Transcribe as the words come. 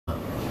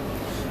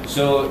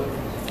So,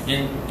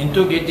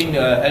 into getting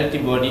a healthy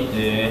body,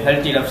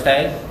 healthy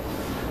lifestyle,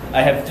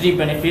 I have 3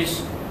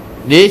 benefits.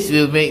 This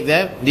has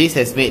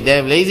made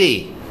them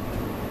lazy.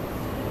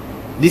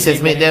 This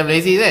has made them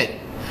lazy, is it?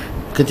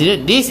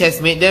 Continue. This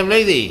has made them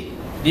lazy.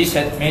 This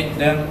has made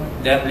them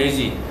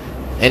lazy.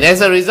 And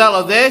as a result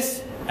of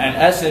this, and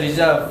as a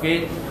result of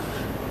it,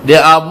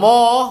 there are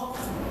more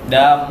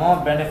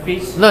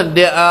benefits. No,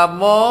 there are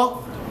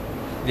more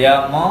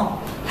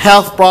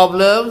health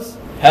problems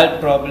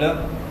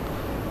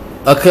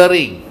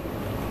occurring.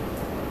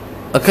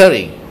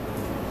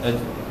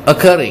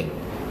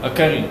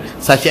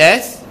 Such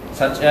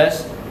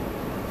as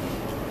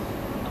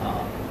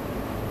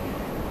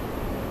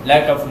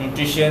lack of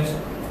nutrition,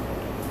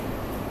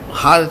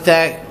 heart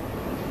attack,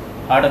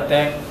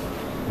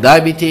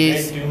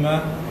 diabetes, brain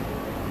tumor,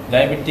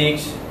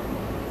 diabetics,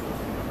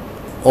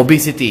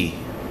 obesity.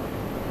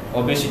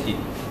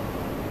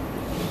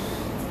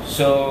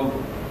 So,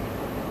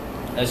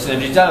 as a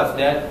result of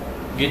that,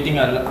 getting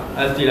a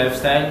healthy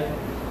lifestyle,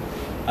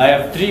 I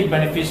have 3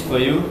 benefits for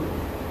you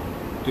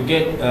to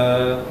get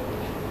a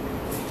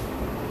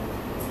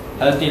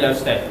healthy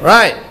lifestyle.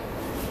 Right.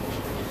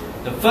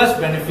 The first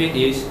benefit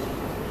is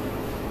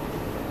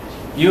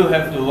you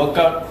have to work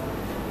out.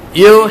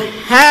 You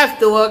have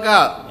to work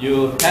out.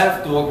 You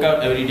have to work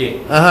out every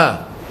day.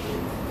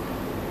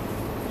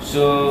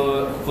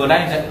 So, for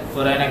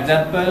an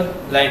example,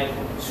 like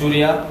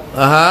Surya,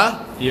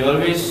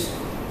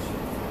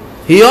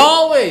 he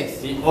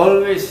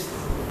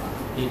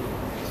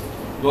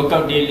work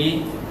out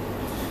daily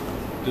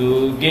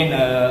to gain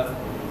a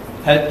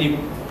healthy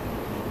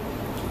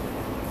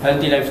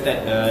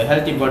lifestyle,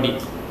 healthy body.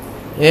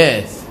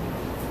 Yes.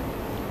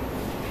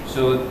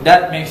 So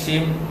that makes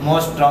him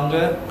more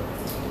stronger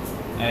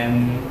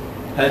and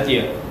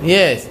healthier.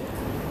 Yes.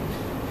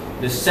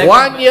 The second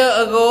 1 year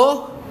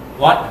ago,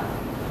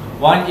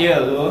 1 year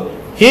ago,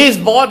 his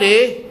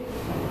body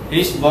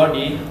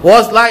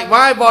was like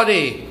my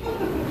body.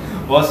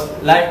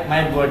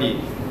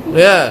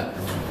 Yeah.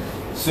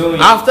 So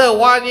after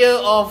 1 year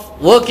of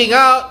working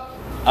out,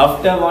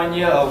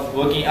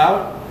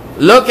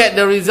 look at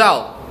the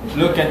result.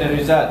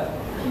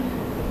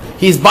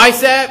 His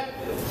biceps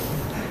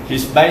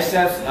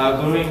are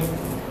growing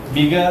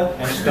bigger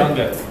and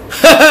stronger.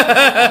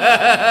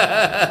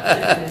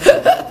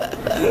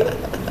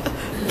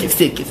 Keep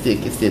still.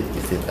 Keep still.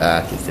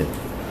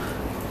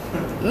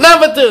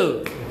 Number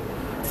 2.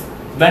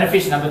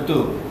 Benefits number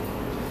 2.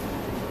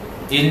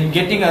 In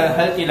getting a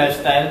healthy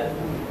lifestyle,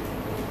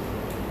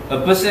 a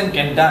person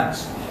can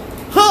dance.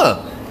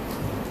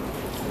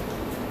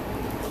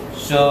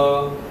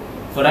 So,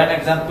 for an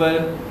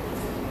example,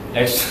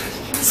 like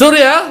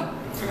Surya,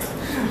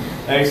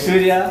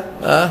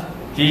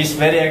 he is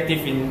very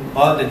active in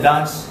all the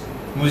dance,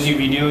 music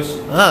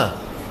videos,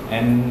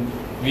 and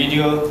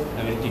video,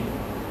 everything.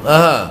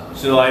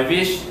 So I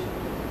wish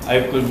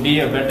I could be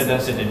a better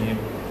dancer than him.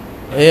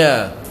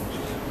 Yeah.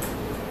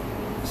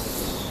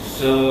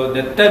 So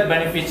the third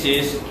benefit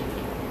is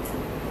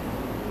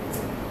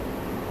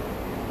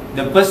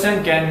the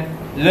person can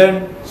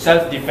learn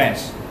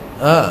self-defense,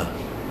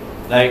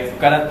 like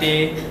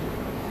karate,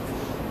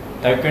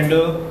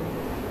 taekwondo,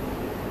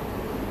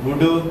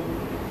 Voodoo,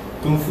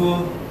 Kung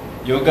Fu,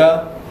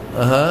 Yoga.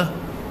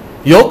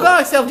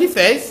 Yoga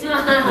self-defense?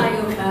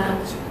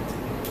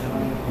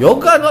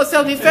 Yoga not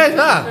self-defense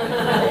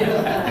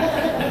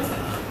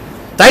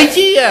Tai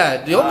Chi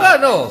Yoga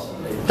no.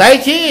 Tai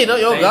Chi not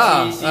yoga.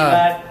 Tai Chi,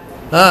 Silat,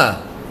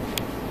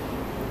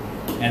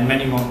 and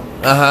many more.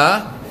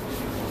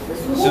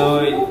 So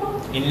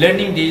in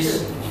learning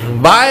this,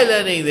 by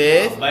learning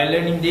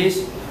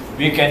this,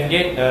 we can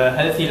get a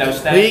healthy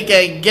lifestyle.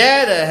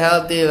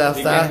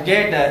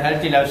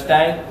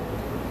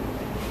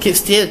 Keep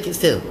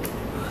still.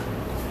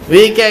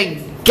 We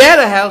can get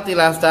a healthy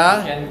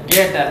lifestyle.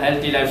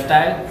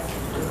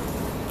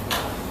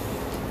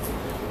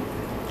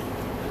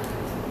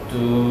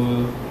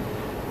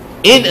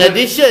 In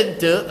addition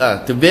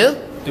to build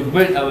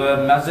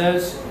our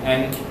muscles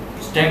and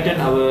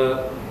strengthen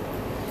our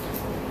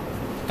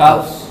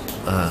calves.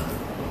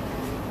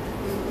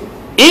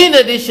 In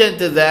addition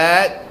to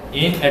that,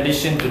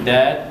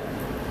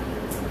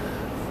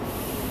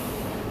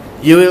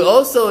 you will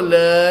also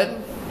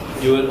learn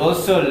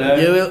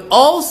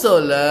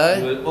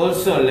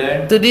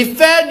to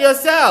defend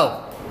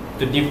yourself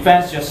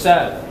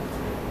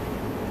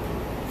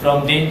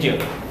from danger.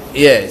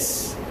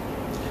 Yes.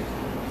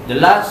 The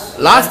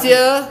last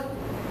year,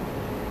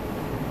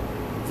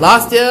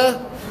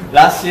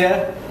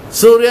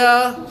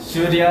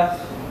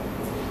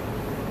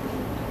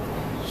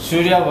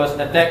 Surya was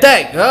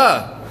attacked.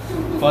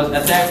 Was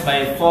attacked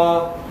by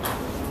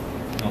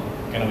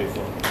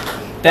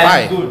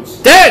 10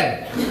 goods.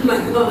 10.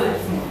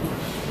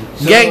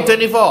 So, Gang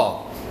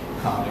 24.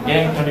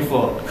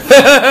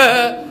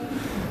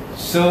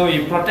 So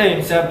he protected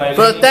himself by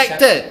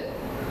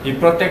he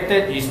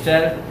protected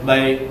himself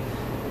by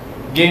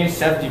gain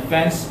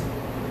self-defense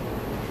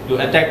to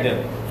attack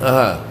them.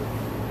 Uh-huh.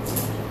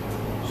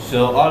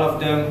 So all of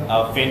them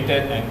are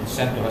fainted and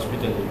sent to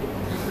hospital.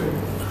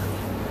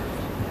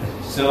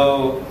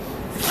 So,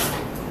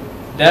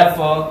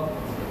 therefore,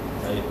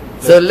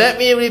 so let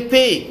me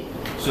repeat.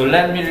 So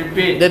let me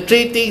repeat the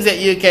 3 things that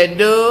you can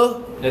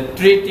do. The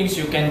 3 things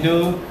you can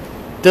do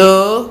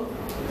to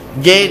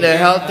gain a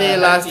healthy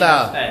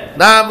lifestyle.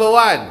 Number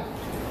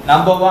 1.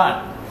 Number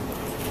 1.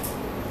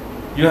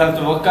 You have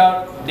to work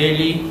out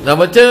daily.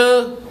 Number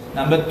 2.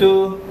 Number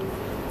 2.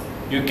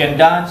 You can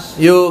dance.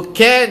 You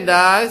can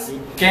dance.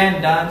 You can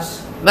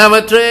dance.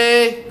 Number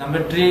 3.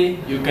 Number 3.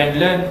 You can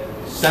learn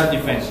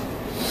self-defense.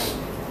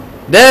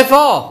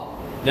 Therefore,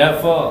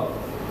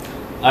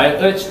 I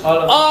urge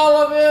all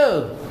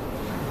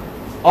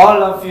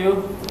of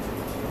you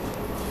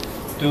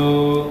to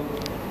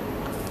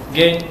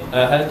gain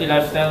a healthy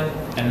lifestyle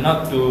and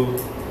not to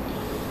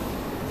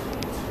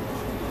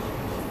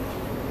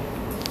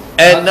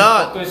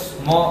focus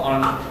more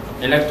on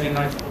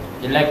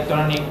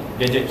electronic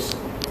gadgets.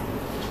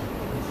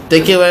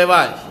 Thank you very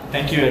much.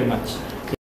 Thank you very much.